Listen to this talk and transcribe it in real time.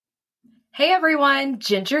Hey everyone,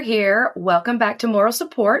 Ginger here. Welcome back to Moral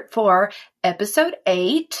Support for episode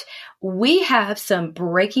 8. We have some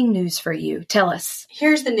breaking news for you. Tell us.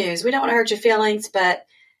 Here's the news. We don't want to hurt your feelings, but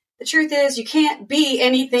the truth is you can't be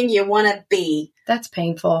anything you want to be. That's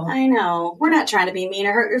painful. I know. We're not trying to be mean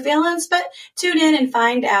or hurt your feelings, but tune in and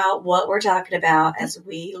find out what we're talking about as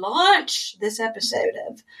we launch this episode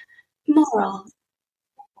of Moral.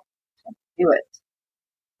 Do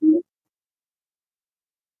it.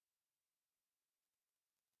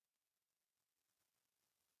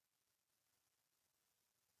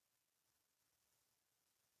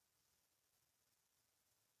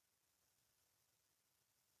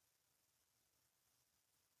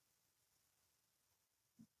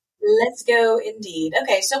 Let's go indeed.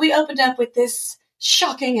 Okay, so we opened up with this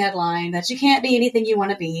shocking headline that you can't be anything you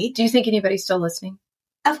want to be. Do you think anybody's still listening?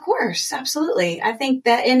 Of course, absolutely. I think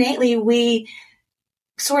that innately we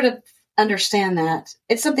sort of understand that.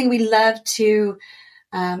 It's something we love to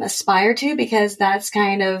aspire to because that's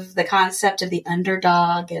kind of the concept of the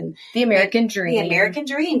underdog and The American dream. The American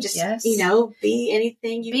dream. Just, Yes. be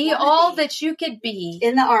anything you Be want all to be that you could be.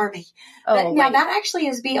 in the Army. But Oh, now wait. that actually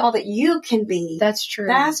is be all that you can be. That's true.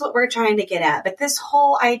 That's what we're trying to get at. But this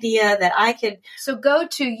whole idea that I could... So go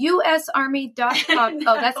to usarmy.com.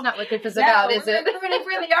 No. Oh, that's not what this is about, is it? We're running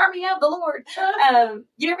for the army of the Lord.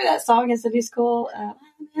 You remember that song in Sunday school? I'm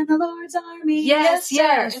in the Lord's army. Yes, sir.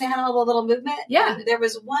 yes. And it had all the little movement. Yeah. And there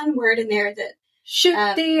was one word in there that... Shoot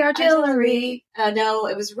the artillery, No,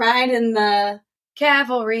 it was right in the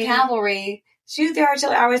cavalry. cavalry. Shoot the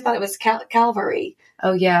artillery. I always thought it was Calvary.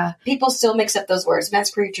 Oh, yeah. People still mix up those words. Mass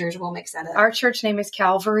preachers will mix that up. Our church name is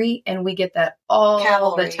Calvary, and we get that all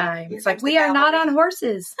Cavalry. the time. Here It's like, comes we the are not cavalry. on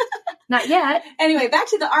horses. Not yet. Anyway, back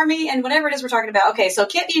to the army and whatever it is we're talking about. Okay, so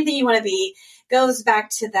can't be anything you want to be goes back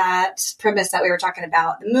to that premise that we were talking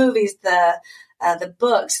about. The movies, the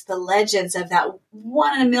books, the legends of that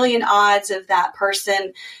 1 in a million odds of that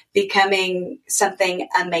person becoming something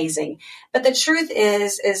amazing. But the truth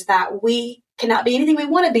is that we cannot be anything we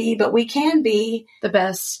want to be, but we can be The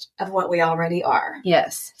best. of what we already are.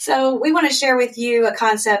 Yes. So we want to share with you a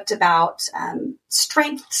concept about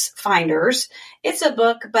Strengths Finders. It's a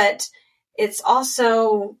book, but it's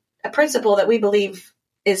also a principle that we believe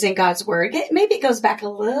is in God's Word. Maybe it goes back a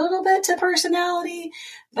little bit to personality,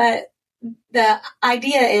 but the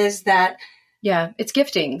idea is that Yeah. It's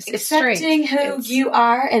giftings. It's accepting strength. who It's- you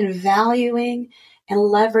are and valuing and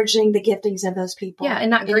leveraging the giftings of those people. Yeah.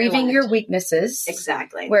 And not in grieving life. your weaknesses.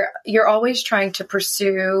 Exactly. Where you're always trying to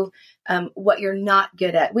pursue what you're not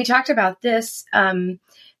good at. We talked about this,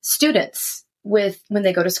 students when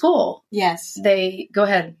they go to school. Yes. They go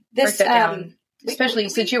ahead. This, break that down. Especially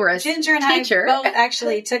since you were a Ginger and teacher. I both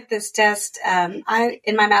actually took this test. I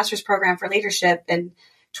in my master's program for leadership in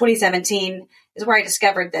 2017 is where I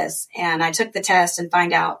discovered this, and I took the test and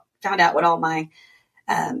found out what all my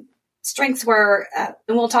strengths were, and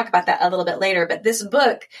we'll talk about that a little bit later. But this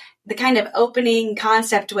book, the kind of opening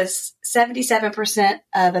concept was 77%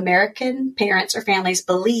 of American parents or families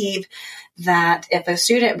believe that if a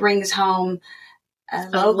student brings home a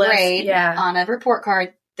low less- grade yeah. on a report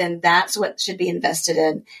card, then that's what should be invested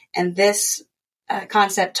in. And this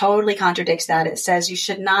concept totally contradicts that. It says you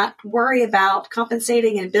should not worry about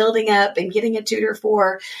compensating and building up and getting a tutor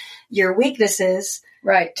for your weaknesses,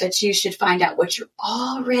 Right. but you should find out what you're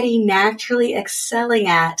already naturally excelling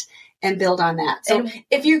at and build on that. So And-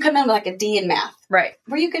 if you come in with like a D in math, Right.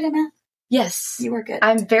 were you good at math? Yes. You were good.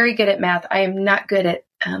 I'm very good at math. I am not good at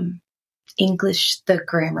English, the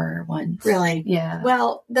grammar ones. Really? Yeah.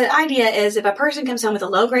 Well, the idea is if a person comes home with a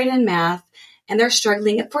low grade in math and they're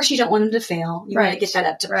struggling, of course you don't want them to fail. You want Right. to get that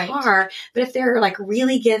up to Right. par. But if they're like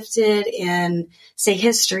really gifted in, say,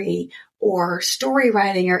 history or story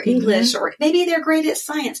writing or English, or maybe they're great at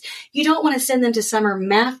science, you don't want to send them to summer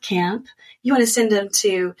math camp. You want to send them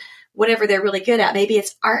to whatever they're really good at. Maybe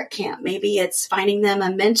it's art camp. Maybe it's finding them a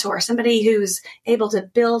mentor, somebody who's able to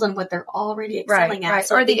build on what they're already excelling at. Right.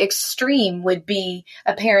 So Or the extreme would be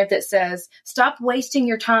a parent that says, stop wasting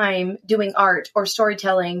your time doing art or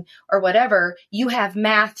storytelling or whatever. You have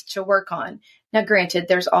math to work on. Now, granted,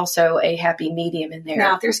 there's also a happy medium in there.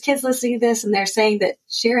 Now, if there's kids listening to this and they're saying that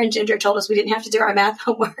Sharon Ginger told us we didn't have to do our math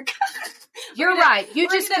homework, You're right. You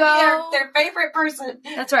we're just gonna go. be their favorite person.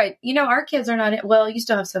 That's right. You know, our kids are not, well, you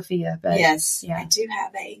still have Sophia, but Yes, yeah. I do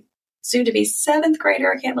have a soon-to-be 7th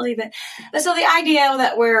grader. I can't believe it. But so the idea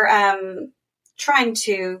that we're trying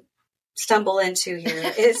to stumble into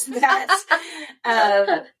here is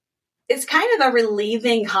that it's kind of a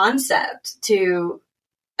relieving concept to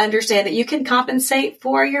understand that you can compensate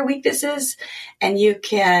for your weaknesses and you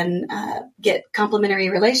can get complementary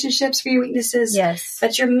relationships for your weaknesses. Yes.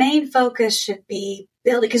 But your main focus should be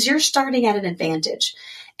building, because you're starting at an advantage.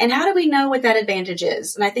 And how do we know what that advantage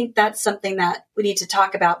is? And I think that's something that we need to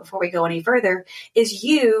talk about before we go any further, is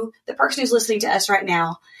you, the person who's listening to us right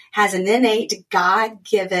now, has an innate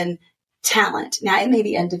God-given talent. Now, it may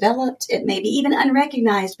be undeveloped, it may be even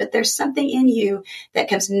unrecognized, but there's something in you that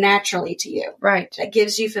comes naturally to you. Right. That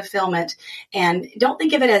gives you fulfillment. And don't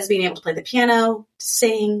think of it as being able to play the piano, to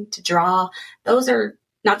sing, to draw. Those are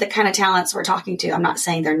not the kind of talents we're talking to. I'm not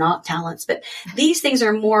saying they're not talents, but these things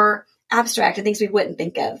are more abstract and things we wouldn't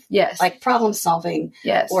think of. Yes. Like problem solving.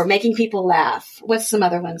 Yes. Or making people laugh. What's some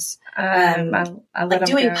other ones? I like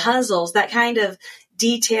doing puzzles, that kind of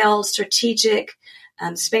detailed, strategic,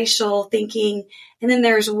 spatial thinking. And then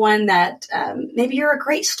there's one that maybe you're a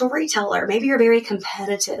great storyteller. Maybe you're very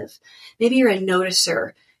competitive. Maybe you're a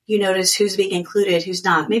noticer. You notice who's being included, who's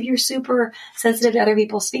not. Maybe you're super sensitive to other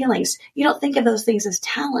people's feelings. You don't think of those things as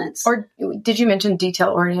talents. Or did you mention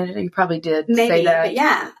detail-oriented? You probably did say that. But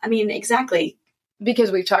yeah, I mean, exactly.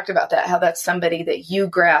 Because we've talked about that, how that's somebody that you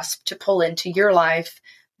grasp to pull into your life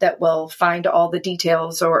that will find all the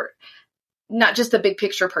details, or not just the big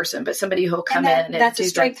picture person, but somebody who'll come in and that's a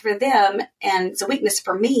strength for them and it's a weakness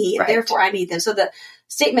for me. Right. Therefore, I need them. So the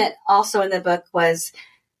statement also in the book was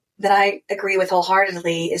that I agree with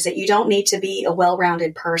wholeheartedly, is that you don't need to be a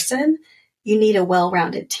well-rounded person. You need a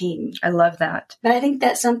well-rounded team. I love that. But I think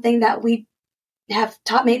that's something that we have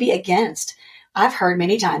taught maybe against. I've heard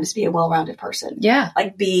many times, be a well-rounded person. Yeah.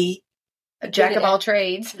 Like be a jack of all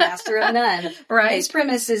trades. Master of none. Right. His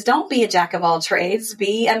premise is don't be a jack of all trades.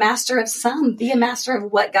 Be a master of some. Be a master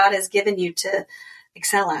of what God has given you to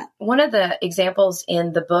excel at. One of the examples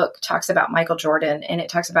in the book talks about Michael Jordan, and it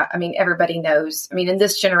talks about, I mean, everybody knows, I mean, in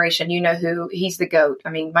this generation, you know who, he's the GOAT. I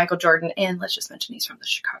mean, Michael Jordan, and let's just mention he's from the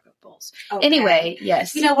Chicago Bulls. Okay. Anyway,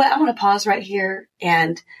 yes. You know what? I want to pause right here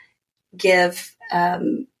and give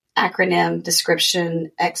acronym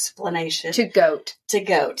description explanation to GOAT.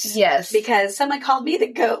 Yes. Because someone called me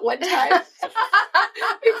the GOAT one time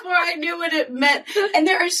before I knew what it meant. And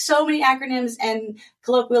there are so many acronyms and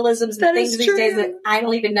colloquialisms and things these days that I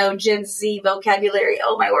don't even know Gen Z vocabulary.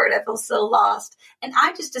 Oh my word, I feel so lost. And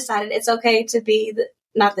I just decided it's okay to be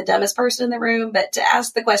not the dumbest person in the room, but to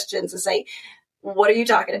ask the questions and say, what are you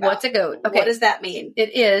talking about? What's a GOAT? Okay. What does that mean?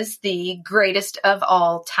 It is the greatest of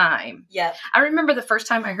all time. Yeah. I remember the first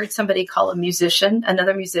time I heard somebody call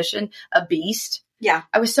another musician, a beast. Yeah.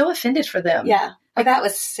 I was so offended for them. Yeah. Oh, that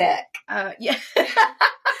was sick. Yeah.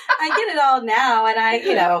 I get it all now.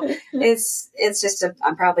 And it's just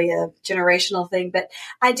I'm probably a generational thing, but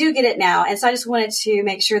I do get it now. And so I just wanted to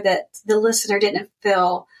make sure that the listener didn't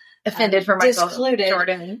feel offended for Michael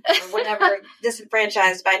Jordan or whatever,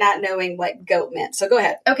 disenfranchised by not knowing what GOAT meant. So go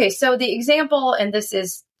ahead. Okay. So the example, and this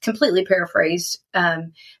is completely paraphrased,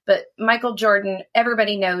 but Michael Jordan,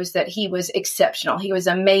 everybody knows that he was exceptional. He was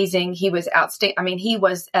amazing. He was outstanding. I mean, he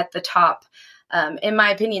was at the top. In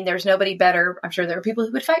my opinion, there's nobody better. I'm sure there are people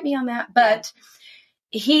who would fight me on that, but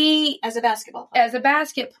he, as a basketball player,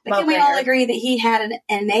 but can we all agree that he had an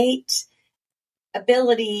innate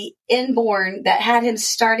ability inborn that had him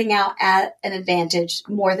starting out at an advantage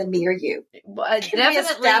more than me or you? Definitely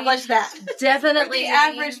establish that. Definitely the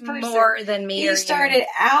average person more than me. He started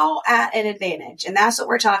out at an advantage, and that's what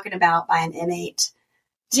we're talking about by an innate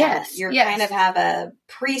talent. You kind of have a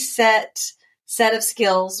preset set of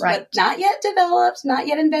skills, but not yet developed, not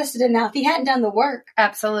yet invested in. Now, if he hadn't done the work,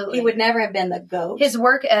 absolutely, he would never have been the GOAT. His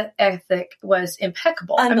work ethic was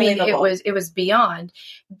impeccable. I mean, it was beyond.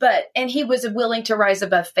 And he was willing to rise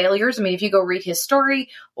above failures. I mean, if you go read his story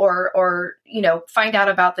or find out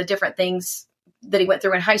about the different things that he went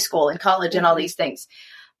through in high school and college and all these things.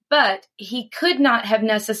 But he could not have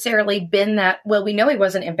necessarily been that. Well, we know he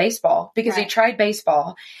wasn't in baseball because he tried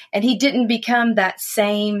baseball and he didn't become that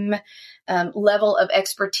same level of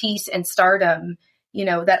expertise and stardom,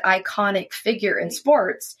 that iconic figure in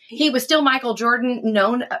sports. He was still Michael Jordan,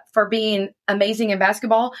 known for being amazing in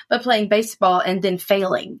basketball, but playing baseball and then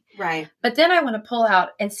failing. Right. But then I want to pull out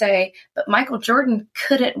and say, but Michael Jordan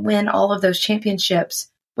couldn't win all of those championships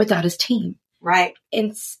without his team. Right.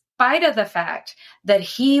 In spite of the fact that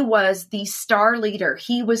he was the star leader,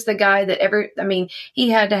 he was the guy that he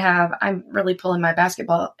had to have, I'm really pulling my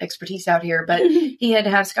basketball expertise out here, but he had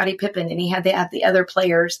to have Scottie Pippen and he had to have the other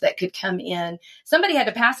players that could come in. Somebody had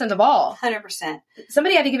to pass him the ball. 100%.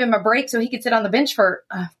 Somebody had to give him a break so he could sit on the bench for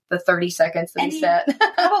the 30 seconds that he sat.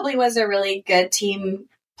 Probably was a really good team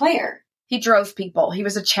player. He drove people. He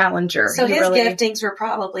was a challenger. So his giftings were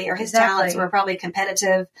probably, or his talents were probably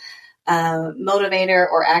competitive. motivator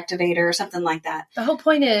or activator or something like that. The whole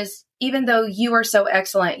point is, even though you are so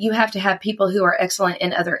excellent, you have to have people who are excellent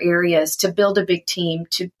in other areas to build a big team,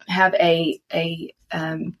 to have a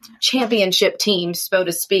championship team, so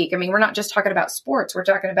to speak. I mean, we're not just talking about sports. We're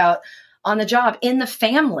talking about on the job, in the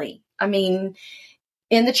family. I mean,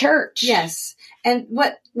 in the church. Yes. And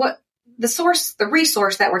what the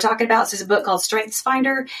resource that we're talking about is a book called Strengths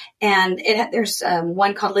Finder. And there's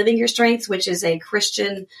one called Living Your Strengths, which is a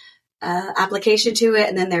Christian application to it.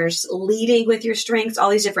 And then there's Leading with Your Strengths, all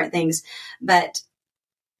these different things. But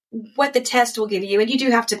what the test will give you, and you do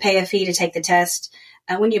have to pay a fee to take the test.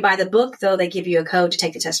 When you buy the book, though, they give you a code to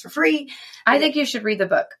take the test for free. I think you should read the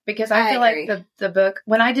book, because I feel agree. like the book,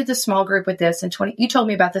 when I did the small group with this you told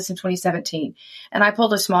me about this in 2017, and I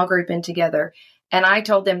pulled a small group in together, and I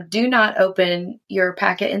told them, do not open your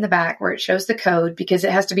packet in the back where it shows the code, because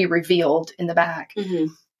it has to be revealed in the back. Mm-hmm.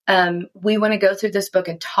 We want to go through this book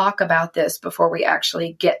and talk about this before we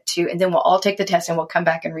actually get to, and then we'll all take the test and we'll come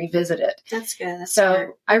back and revisit it. That's good. That's so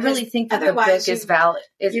smart. I really think that the book is valid.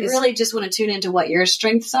 You really just want to tune into what your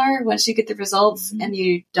strengths are once you get the results, mm-hmm. and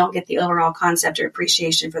you don't get the overall concept or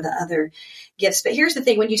appreciation for the other gifts. But here's the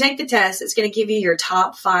thing. When you take the test, it's going to give you your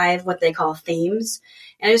top 5, what they call themes.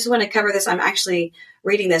 And I just want to cover this. I'm actually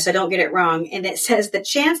reading this, so I don't get it wrong. And it says the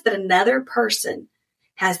chance that another person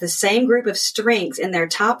has the same group of strengths in their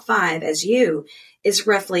top 5 as you is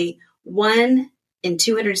roughly 1 in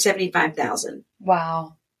 275,000.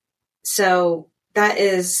 Wow. So that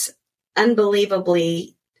is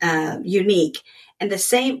unbelievably unique. And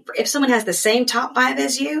if someone has the same top 5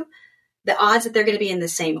 as you, the odds that they're going to be in the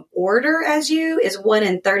same order as you is 1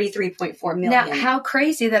 in 33.4 million. Now, how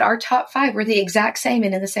crazy that our top 5 were the exact same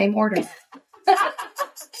and in the same order.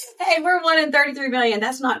 Hey, we're 1 in 33 million.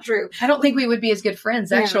 That's not true. I don't think we would be as good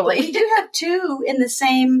friends, actually. We do have 2 in the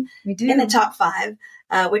same, in the top 5,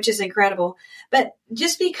 which is incredible. But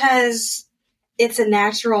just because it's a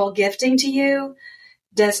natural gifting to you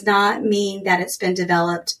does not mean that it's been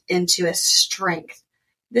developed into a strength.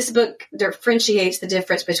 This book differentiates the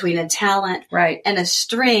difference between a talent and a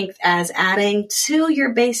strength as adding to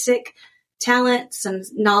your basic talent, some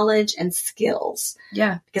knowledge and skills.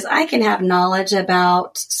 Yeah. Because I can have knowledge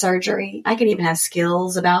about surgery. I can even have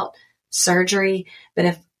skills about surgery. But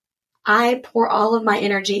if I pour all of my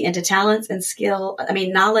energy into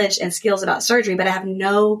knowledge and skills about surgery, but I have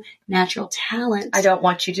no natural talent. I don't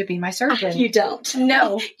want you to be my surgeon. You don't.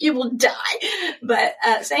 No. You will die. But,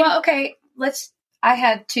 okay. I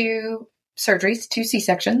had 2 surgeries, 2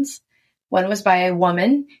 C-sections. One was by a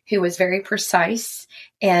woman who was very precise,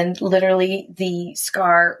 and literally the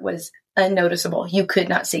scar was unnoticeable. You could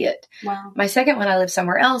not see it. Wow. My second one, I lived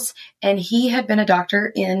somewhere else, and he had been a doctor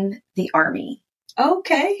in the Army.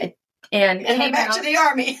 Okay. And came back to the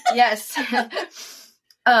Army. Yes.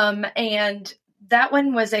 And that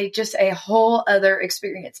one was just a whole other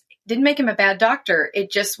experience. Didn't make him a bad doctor.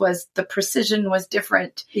 It just was, the precision was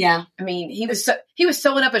different. Yeah. I mean, he was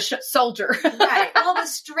sewing up a soldier. Right. Well, the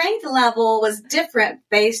strength level was different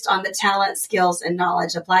based on the talent, skills, and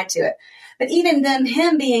knowledge applied to it. But even then,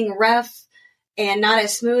 him being rough and not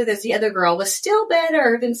as smooth as the other girl was still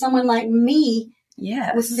better than someone like me.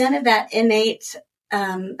 Yes. With none of that innate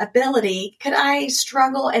ability. Could I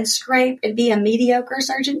struggle and scrape and be a mediocre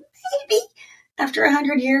surgeon? Maybe. After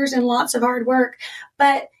 100 years and lots of hard work,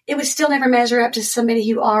 but it would still never measure up to somebody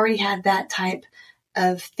who already had that type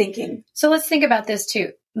of thinking. So let's think about this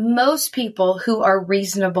too. Most people who are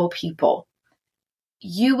reasonable people,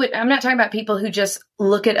 I'm not talking about people who just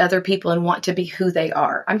look at other people and want to be who they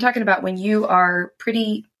are. I'm talking about when you are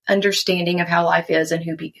pretty understanding of how life is and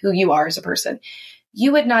who you are as a person.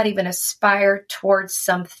 You would not even aspire towards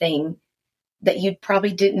something that you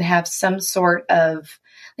probably didn't have some sort of,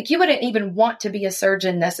 you wouldn't even want to be a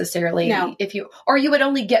surgeon necessarily. No. Or you would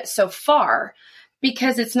only get so far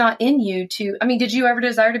because it's not in you to, did you ever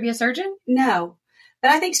desire to be a surgeon? No,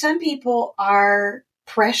 but I think some people are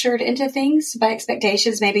pressured into things by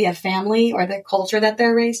expectations, maybe of family or the culture that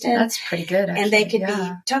they're raised in. That's pretty good, actually. And they could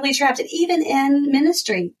be totally trapped. And even in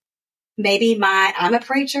ministry, maybe I'm a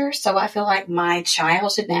preacher, so I feel like my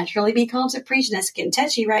child should naturally be called to preach. And it's getting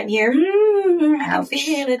touchy right in here. I can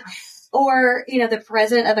feel it. Or, the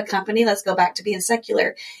president of a company, let's go back to being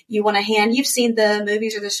secular. You want a hand. You've seen the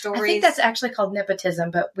movies or the stories. I think that's actually called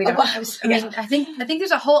nepotism, but we don't. I think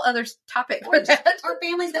there's a whole other topic for that. Or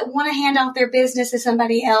families that want to hand off their business to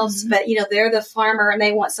somebody else, but, they're the farmer and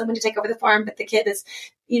they want someone to take over the farm, but the kid is,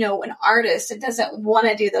 an artist and doesn't want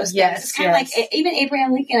to do those things. It's kind of like even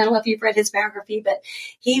Abraham Lincoln. I don't know if you've read his biography, but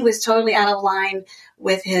he was totally out of line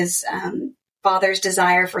with his father's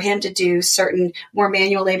desire for him to do certain more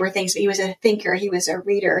manual labor things. But he was a thinker. He was a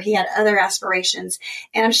reader. He had other aspirations.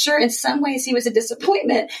 And I'm sure in some ways he was a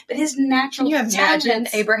disappointment, but his natural Can you imagine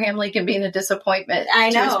talents, Abraham Lincoln being a disappointment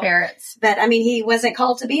I to his know. parents? But I mean, he wasn't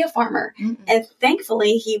called to be a farmer. Mm-mm. And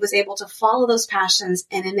thankfully he was able to follow those passions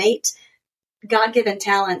and innate God-given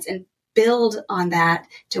talents and build on that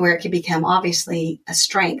to where it could become obviously a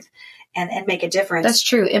strength and make a difference. That's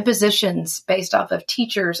true. Impositions based off of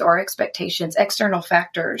teachers or expectations, external And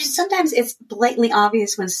factors. sometimes it's blatantly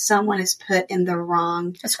obvious when someone is put in the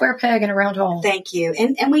wrong. A square peg in a round hole. Thank you.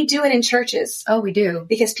 And we do it in churches Oh, we do.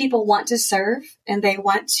 because people want to serve and they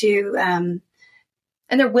want to, And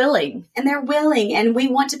they're willing. and they're willing, and we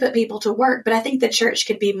want to put people to work. But I think the church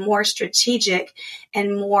could be more strategic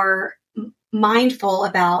and more mindful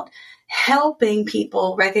about helping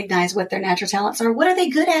people recognize what their natural talents are. What are they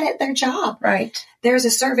good at their job? Right. There's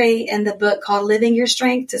a survey in the book called Living Your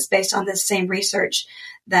Strength. It's based on this same research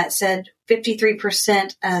that said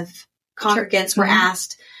 53% of congregants were Mhm.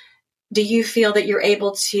 asked, do you feel that you're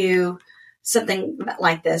able to, something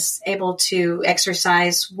like this, able to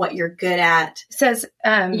exercise what you're good at? It says,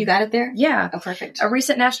 You got it there? yeah. Oh, perfect. A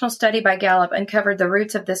recent national study by Gallup uncovered the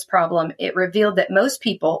roots of this problem. It revealed that most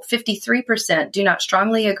people, 53%, do not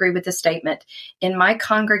strongly agree with the statement. In my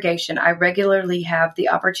congregation, I regularly have the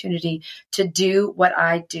opportunity to do what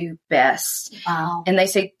I do best. Wow. And they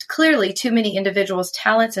say clearly too many individuals'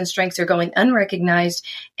 talents and strengths are going unrecognized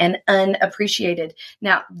and unappreciated.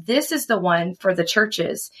 Now, this is the one for the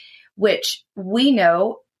churches, which we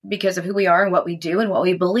know because of who we are and what we do and what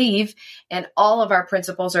we believe. And all of our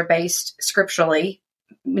principles are based scripturally,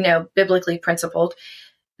 biblically principled,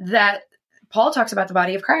 that Paul talks about the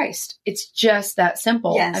body of Christ. It's just that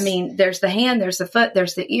simple. Yes. I mean, there's the hand, there's the foot,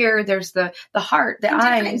 there's the ear, there's the heart, the And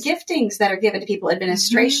eyes. different giftings that are given to people,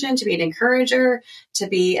 administration, to be an encourager, to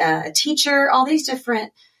be a teacher, all these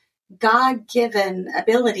different God-given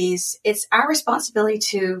abilities. It's our responsibility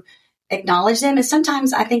to acknowledge them. And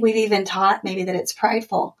sometimes I think we've even taught maybe that it's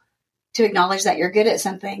prideful to acknowledge that you're good at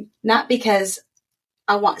something, not because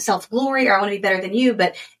I want self-glory or I want to be better than you,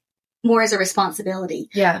 but more as a responsibility.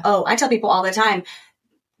 Yeah. Oh, I tell people all the time,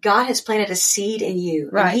 God has planted a seed in you,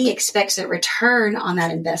 Right. and he expects a return on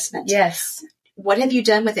that investment. Yes. What have you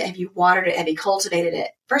done with it? Have you watered it? Have you cultivated it?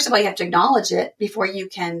 First of all, you have to acknowledge it before you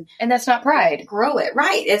can And that's not pride. grow it.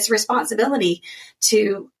 Right. It's responsibility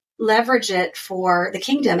to leverage it for the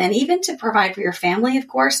kingdom and even to provide for your family, of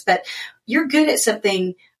course, but you're good at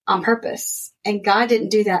something on purpose. And God didn't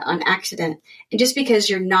do that on accident. And just because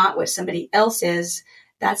you're not what somebody else is,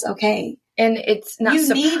 that's okay. And it's not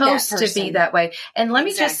You need that supposed to be person. that way. And let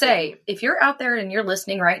me just Exactly. say, if you're out there and you're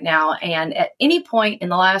listening right now, and at any point in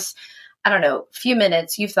the last, few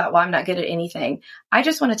minutes, you've thought, well, I'm not good at anything. I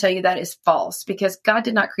just want to tell you that is false, because God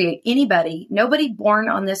did not create anybody, nobody born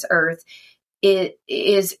on this earth. It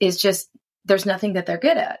is just, there's nothing that they're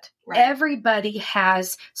good at. Right. Everybody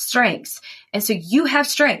has strengths. And so you have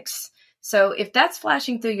strengths. So if that's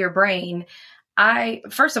flashing through your brain,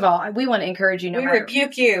 first of all, we want to encourage you. We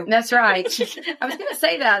rebuke you. That's right. I was going to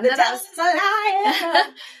say that. The and then I was- devil's a liar.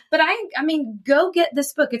 but I mean, go get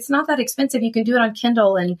this book. It's not that expensive. You can do it on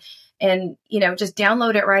Kindle and just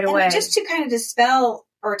download it right away. And just to kind of dispel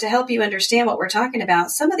or to help you understand what we're talking about,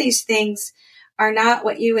 some of these things are not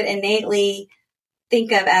what you would innately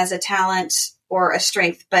think of as a talent or a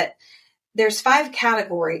strength, but there's four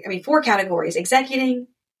categories: executing,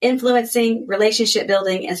 influencing, relationship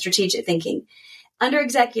building, and strategic thinking. Under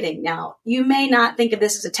executing, now, you may not think of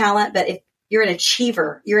this as a talent, but if you're an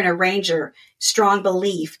achiever, you're an arranger, strong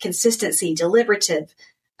belief, consistency, deliberative.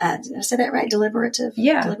 Did I say that right? Deliberative?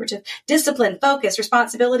 Yeah. Deliberative. Discipline, focus,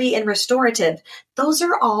 responsibility, and restorative. Those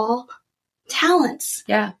are all talents.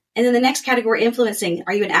 Yeah. And then the next category, influencing.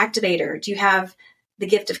 Are you an activator? Do you have the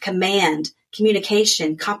gift of command,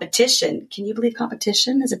 communication, competition? Can you believe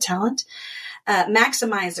competition is a talent?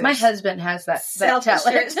 Maximizers. My husband has that talent.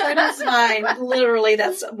 Self-assurance. So does mine. Literally,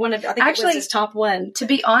 that's one of, I think it was his top one. To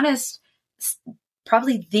be honest,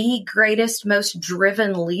 probably the greatest, most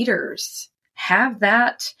driven leaders have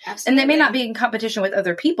that. Absolutely. And they may not be in competition with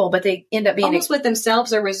other people, but they end up being almost with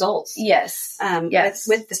themselves or results. Yes. Yes.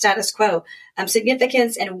 With the status quo.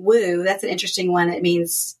 Significance and woo, that's an interesting one. It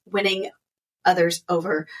means winning others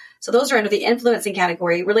over. So those are under the influencing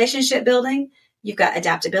category. Relationship building, you've got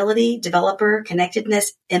adaptability, developer,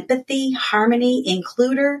 connectedness, empathy, harmony,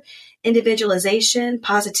 includer, individualization,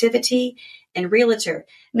 positivity, and realtor.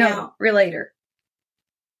 Now, relator.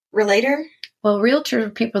 Relator? Well, realtor are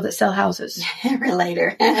people that sell houses.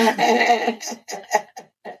 Relator.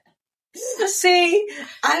 See,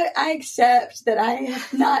 I accept that I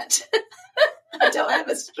have not I don't have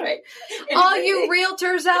a strength. All you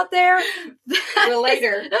realtors out there.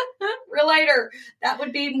 Relator. That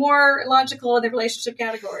would be more logical in the relationship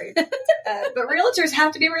category. But realtors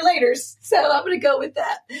have to be relators. So I'm going to go with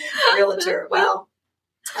that. Realtor. Wow.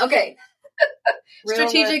 Okay.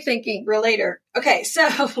 Strategic thinking. Relator. Okay.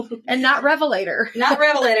 So. And not revelator. Not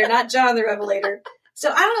revelator. Not John the Revelator. So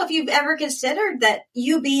I don't know if you've ever considered that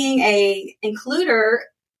you being a includer,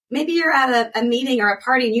 maybe you're at a meeting or a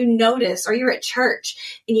party and you notice, or you're at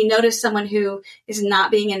church and you notice someone who is not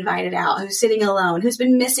being invited out, who's sitting alone, who's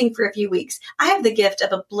been missing for a few weeks. I have the gift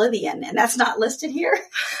of oblivion, and that's not listed here.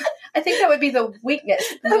 I think that would be the weakness.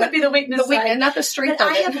 That would be the weakness. The weakness, not the strength but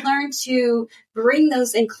of it. I have learned to bring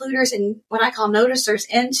those includers and what I call noticers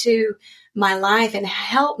into my life and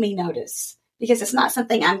help me notice, because it's not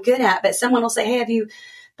something I'm good at, but someone will say, hey, have you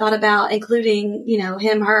thought about including,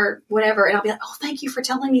 him, her, whatever? And I'll be like, oh, thank you for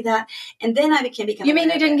telling me that. And then I can become. You mean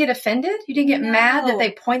you didn't get offended? You didn't get mad that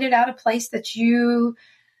they pointed out a place that you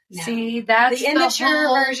see? That's the immature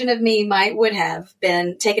version of me would have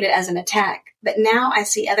been taking it as an attack. But now I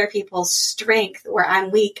see other people's strength where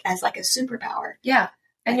I'm weak as like a superpower. Yeah.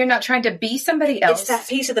 And you're not trying to be somebody else. It's that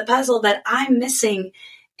piece of the puzzle that I'm missing.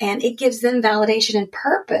 And it gives them validation and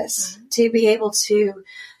purpose to be able to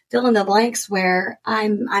fill in the blanks where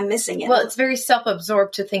I'm missing it. Well, it's very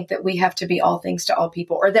self-absorbed to think that we have to be all things to all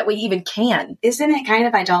people, or that we even can. Isn't it kind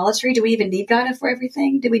of idolatry? Do we even need God for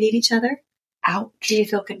everything? Do we need each other? Ouch. Do you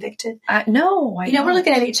feel convicted? No. We're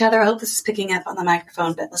looking at each other. I hope this is picking up on the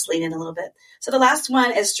microphone, but let's lean in a little bit. So the last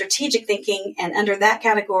one is strategic thinking. And under that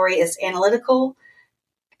category is analytical,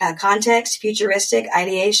 context, futuristic,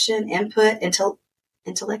 ideation, input,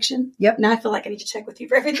 intellection. Yep. Now I feel like I need to check with you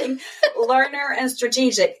for everything. Learner and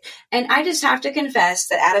strategic. And I just have to confess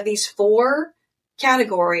that out of these 4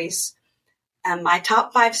 categories, my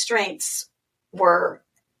top 5 strengths were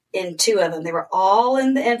in 2 of them. They were all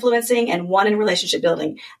in the influencing and 1 in relationship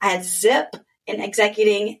building. I had zip in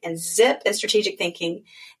executing and zip in strategic thinking,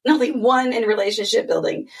 and only 1 in relationship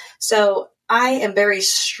building. So I am very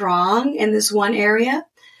strong in this one area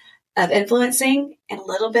of influencing and a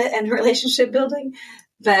little bit in relationship building,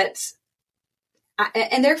 and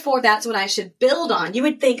therefore that's what I should build on. You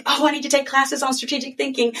would think, oh, I need to take classes on strategic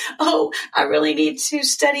thinking. Oh, I really need to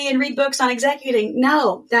study and read books on executing.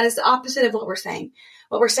 No, that is the opposite of what we're saying.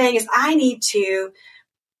 What we're saying is I need to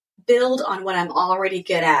build on what I'm already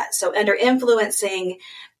good at. So under influencing,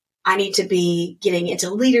 I need to be getting into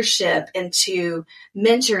leadership, into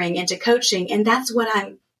mentoring, into coaching. And that's what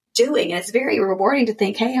I'm doing. And it's very rewarding to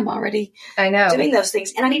think, hey, I'm already doing those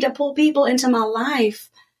things. And I need to pull people into my life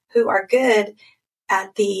who are good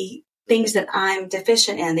at the things that I'm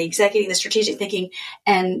deficient in, the executing, the strategic thinking,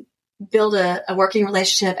 and build a working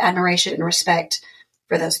relationship, admiration, and respect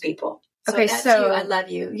for those people. So okay, so I love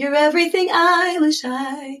you. You're everything I wish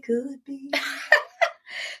I could be.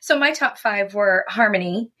 So my top 5 were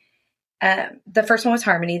harmony. The first one was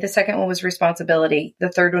harmony. The second one was responsibility. The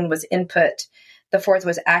third one was input. The fourth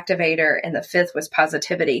was activator. And the fifth was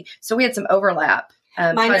positivity. So we had some overlap.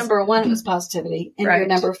 My number 1 was positivity, and your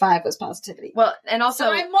number 5 was positivity. Well, and also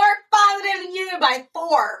so I'm more positive than you by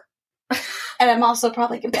 4. And I'm also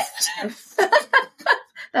probably competitive.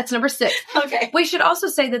 That's number 6. Okay. We should also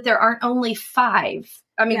say that there aren't only 5.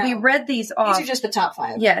 I mean, we read these off. These are just the top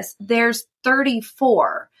 5. Yes. There's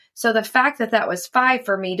 34. So the fact that that was 5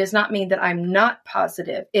 for me does not mean that I'm not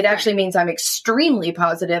positive. It actually means I'm extremely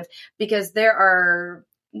positive, because there are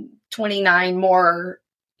 29 more,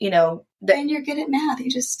 and you're good at math. You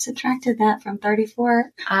just subtracted that from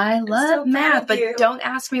 34. I love math, but don't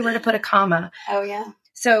ask me where to put a comma. Oh, yeah.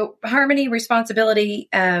 So harmony, responsibility,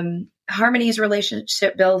 harmony is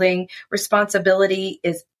relationship building. Responsibility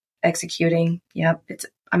is executing. Yep.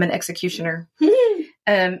 I'm an executioner.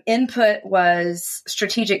 Input was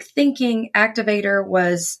strategic thinking. Activator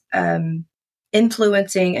was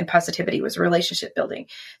influencing, and positivity was relationship building.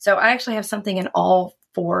 So I actually have something in all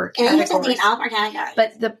 4 categories. You have something in all 4 categories.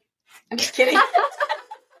 But I'm just kidding.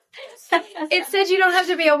 It said you don't have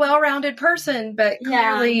to be a well-rounded person, but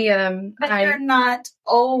clearly, you're not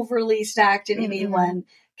overly stacked in any one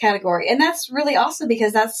category. And that's really awesome,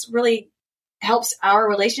 because that's really helps our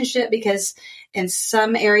relationship, because in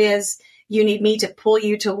some areas you need me to pull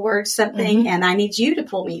you towards something, and I need you to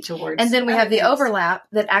pull me towards. And then we have the overlap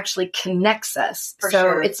that actually connects us.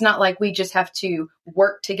 So it's not like we just have to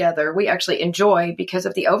work together. We actually enjoy because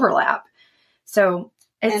of the overlap. So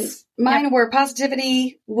mine were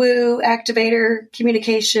positivity, woo, activator,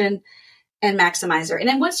 communication, and maximizer. And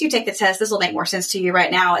then once you take the test, this will make more sense to you.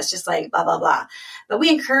 Right now, it's just like blah, blah, blah. But we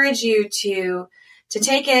encourage you to to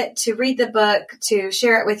take it, to read the book, to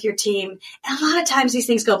share it with your team. And a lot of times these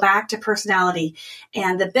things go back to personality,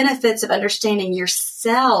 and the benefits of understanding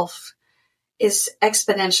yourself is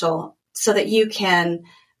exponential so that you can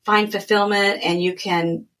find fulfillment and you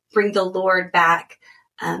can bring the Lord back.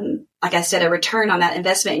 Like I said, a return on that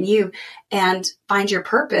investment in you and find your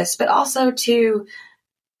purpose, but also to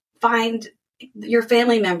find your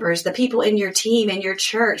family members, the people in your team, in your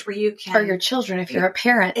church where you can. Or your children if you're a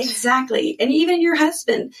parent. Exactly. And even your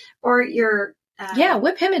husband or your.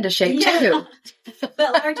 Whip him into shape too.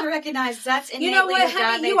 But learn to recognize that's innately you know what,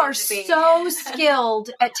 honey? You are so skilled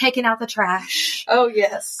at taking out the trash. Oh,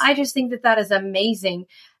 yes. I just think that is amazing.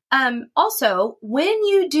 Also, when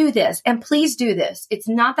you do this, and please do this, it's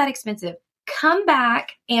not that expensive. Come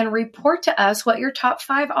back and report to us what your top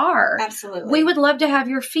 5 are. Absolutely. We would love to have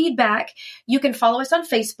your feedback. You can follow us on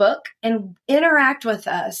Facebook and interact with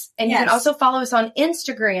us. And you can also follow us on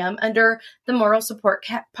Instagram under the Moral Support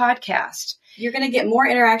Podcast. You're going to get more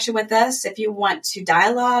interaction with us if you want to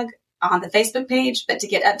dialogue on the Facebook page, but to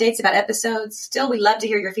get updates about episodes, still, we'd love to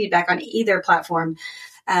hear your feedback on either platform.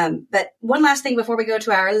 But one last thing before we go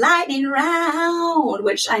to our lightning round,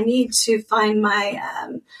 which I need to find my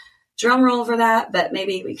drum roll for that, but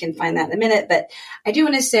maybe we can find that in a minute. But I do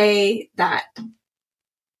want to say that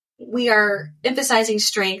we are emphasizing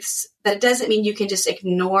strengths, but it doesn't mean you can just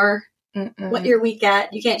ignore what you're weak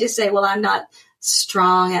at. You can't just say, well, I'm not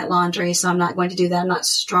strong at laundry, so I'm not going to do that. I'm not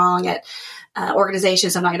strong at organization,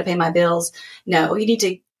 so I'm not going to pay my bills. No, you need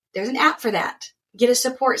to, there's an app for that. Get a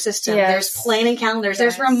support system. Yes. There's planning calendars.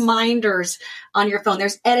 Yes. There's reminders on your phone.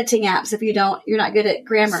 There's editing apps. If you're not good at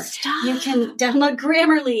grammar, you can download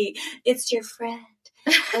Grammarly. It's your friend.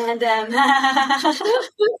 And,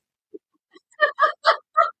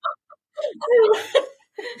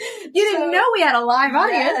 you didn't know we had a live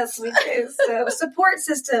audience. Yes, we do. So support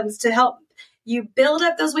systems to help you build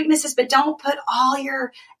up those weaknesses, but don't put all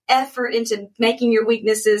your effort into making your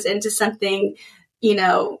weaknesses into something,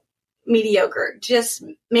 mediocre. Just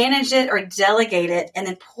manage it or delegate it, and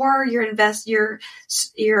then pour your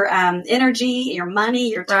energy, your money,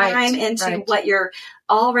 your time into what you're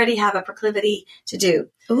already have a proclivity to do.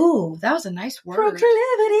 Ooh, that was a nice word.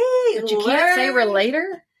 Proclivity. But you can't say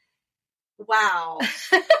relator? Wow.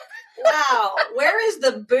 Wow. Where is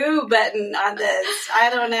the boo button on this? I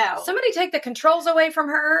don't know. Somebody take the controls away from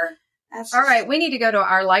her. All right. We need to go to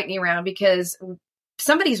our lightning round because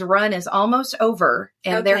somebody's run is almost over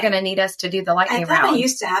and they're going to need us to do the lightning round. I thought I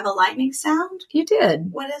used to have a lightning sound. You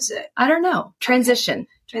did. What is it? I don't know. Transition.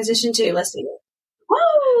 Transition 2. Let's see.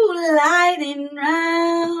 Woo! Lightning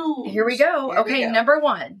round. Here we go. Okay. Number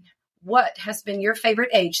 1. What has been your favorite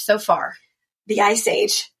age so far? The Ice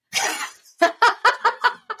Age.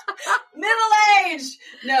 Middle age.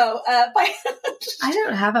 No. I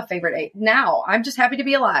don't have a favorite age now. I'm just happy to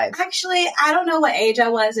be alive. Actually, I don't know what age I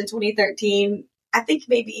was in 2013. I think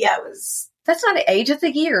maybe I was. That's not an age of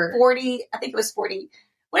the year. 40. I think it was 40.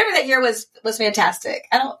 Whatever that year was fantastic.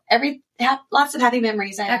 Lots of happy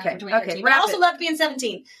memories I have from 2013. Okay. But I also loved being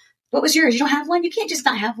 17. What was yours? You don't have one? You can't just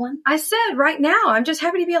not have one. I said right now, I'm just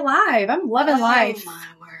happy to be alive. I'm loving life. Oh my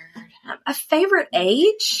word. A favorite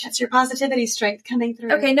age? That's your positivity strength coming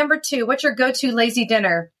through. Okay. Number 2, what's your go-to lazy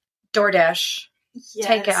dinner? DoorDash. Yes,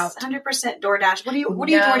 Takeout. 100% DoorDash. What do you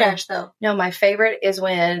DoorDash though? No, my favorite is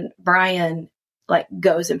when Brian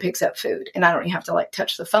goes and picks up food and I don't even have to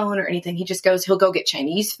touch the phone or anything. He just goes, he'll go get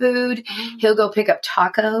Chinese food. He'll go pick up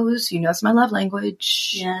tacos. It's my love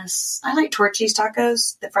language. Yes. I like tortillas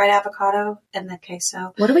tacos, the fried avocado and the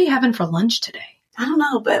queso. What are we having for lunch today? I don't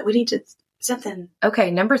know, but we need to something.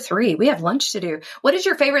 Okay. Number 3, we have lunch to do. What is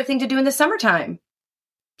your favorite thing to do in the summertime?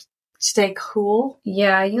 Stay cool.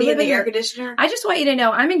 Yeah, you live in the air conditioner. I just want you to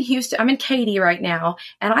know I'm in Houston. I'm in Katy right now,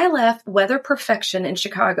 and I left weather perfection in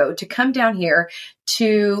Chicago to come down here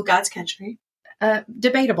to God's country.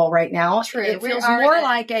 Debatable right now. True. It feels more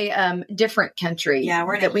like a different country. Yeah,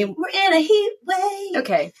 we're in a heat wave.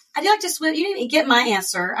 Okay. I do like to swim. You didn't even get my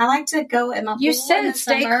answer. I like to go in my pool. You said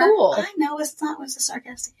stay cool. I know it was a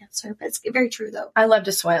sarcastic answer, but it's very true though. I love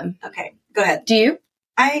to swim. Okay, go ahead. Do you?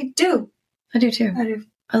 I do. I do too. I do.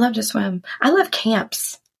 I love to swim. I love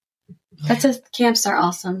camps. Camps are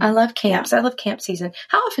awesome. I love camps. Yeah. I love camp season.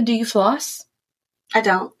 How often do you floss? I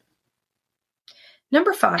don't.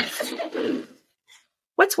 Number 5.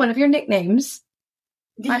 What's one of your nicknames?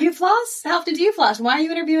 Do you floss? How often do you floss? Why are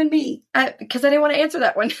you interviewing me? Because I didn't want to answer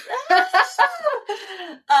that one.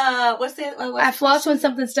 I floss when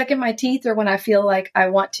something's stuck in my teeth or when I feel like I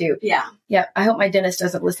want to. Yeah. Yeah. I hope my dentist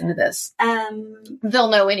doesn't listen to this. They'll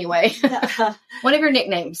know anyway. One of your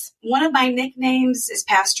nicknames. One of my nicknames is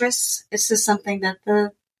Pastress. This is something that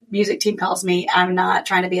the music team calls me. I'm not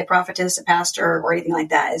trying to be a prophetess, a pastor, or anything like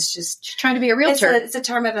that. It's just She's trying to be a realtor. It's a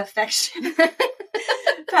term of affection.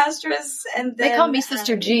 Pastoress, and then, they call me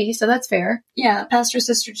Sister G, so that's fair. Yeah, Pastor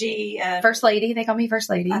Sister G. First Lady. They call me First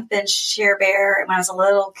Lady. I've been Share Bear. When I was a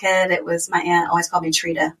little kid, it was my aunt always called me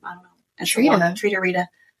Trita. I don't know. Trita Rita.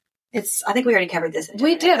 I think we already covered this.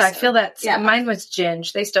 We did. Episode. I feel that. Yeah. Mine was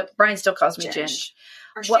Ginge. Brian still calls me Ginge.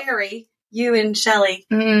 Or Sherry. You and Shelly.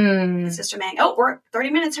 Sister Mang. Oh, we're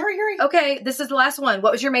 30 minutes. Hurry. Okay. This is the last one.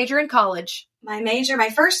 What was your major in college? My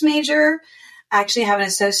first major, I actually have an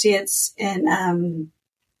associate's in, in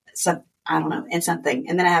something.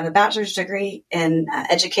 And then I have a bachelor's degree in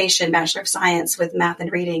education, Bachelor of Science with math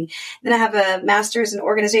and reading. Then I have a master's in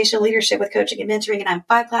organizational leadership with coaching and mentoring. And I'm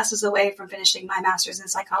 5 classes away from finishing my master's in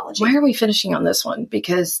psychology. Why are we finishing on this one?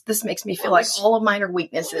 Because this makes me feel like all of mine are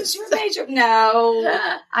weaknesses. What was your major?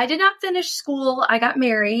 No. I did not finish school. I got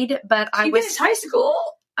married, but you finished high school?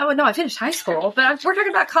 Oh, no, I finished high school, but we're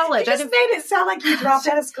talking about college. You just made it sound like you dropped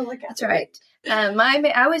out of school again. That's right.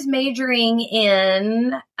 I was majoring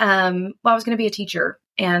in, I was going to be a teacher,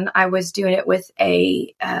 and I was doing it with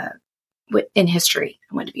in history.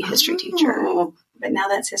 I wanted to be a history teacher. But now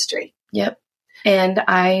that's history. Yep. And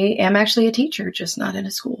I am actually a teacher, just not in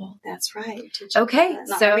a school. That's right. Okay.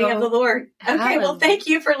 So we have the Lord. Okay. Well, thank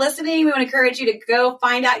you for listening. We want to encourage you to go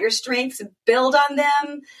find out your strengths, build on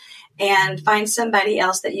them, and find somebody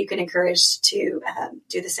else that you can encourage to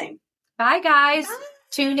do the same. Bye, guys. Bye.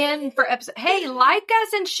 Tune in for episode. Hey, like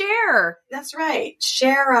us and share. That's right.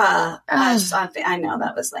 Share us. I know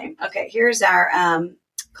that was lame. Okay, here's our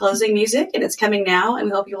closing music, and it's coming now, and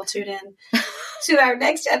we hope you will tune in to our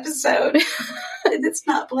next episode. It's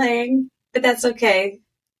not playing, but that's okay.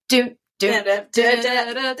 I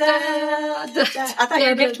thought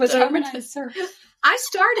your gift was harmonized. I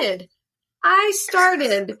started.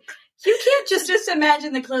 You can't just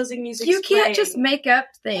imagine the closing music. You can't just make up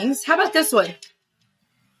things. How about this one?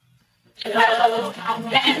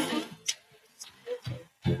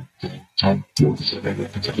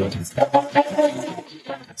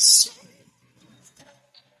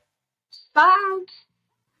 Bye.